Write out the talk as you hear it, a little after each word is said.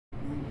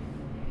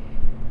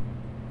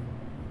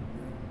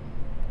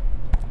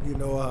You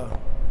know,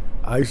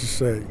 I used to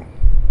say,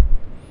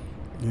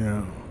 you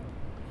know,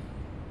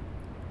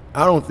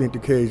 I don't think the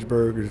cage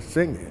bird is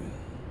singing.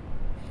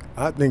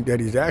 I think that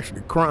he's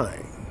actually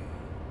crying.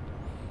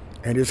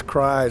 And his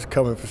cry is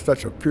coming from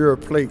such a pure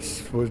place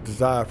for his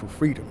desire for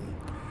freedom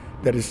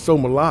that it's so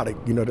melodic,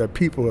 that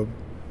people have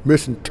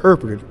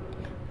misinterpreted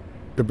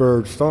the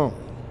bird's song.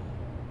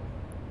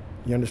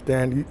 You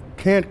understand? You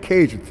can't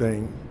cage a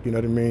thing, you know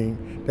what I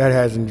mean, that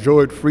has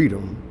enjoyed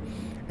freedom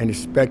and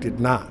expect it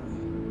not,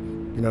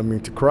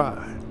 to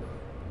cry.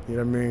 You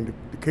know what I mean?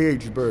 The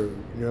caged bird,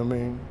 you know what I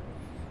mean?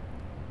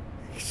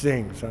 He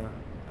sings, huh?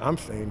 I'm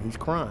saying he's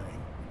crying.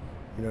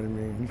 You know what I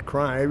mean? He's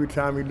crying every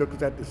time he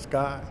looks at the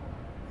sky.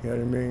 You know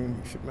what I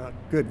mean? He said, my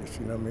goodness,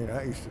 you know what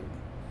I mean?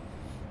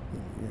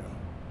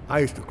 I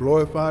used to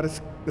glorify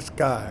the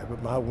sky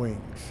with my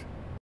wings.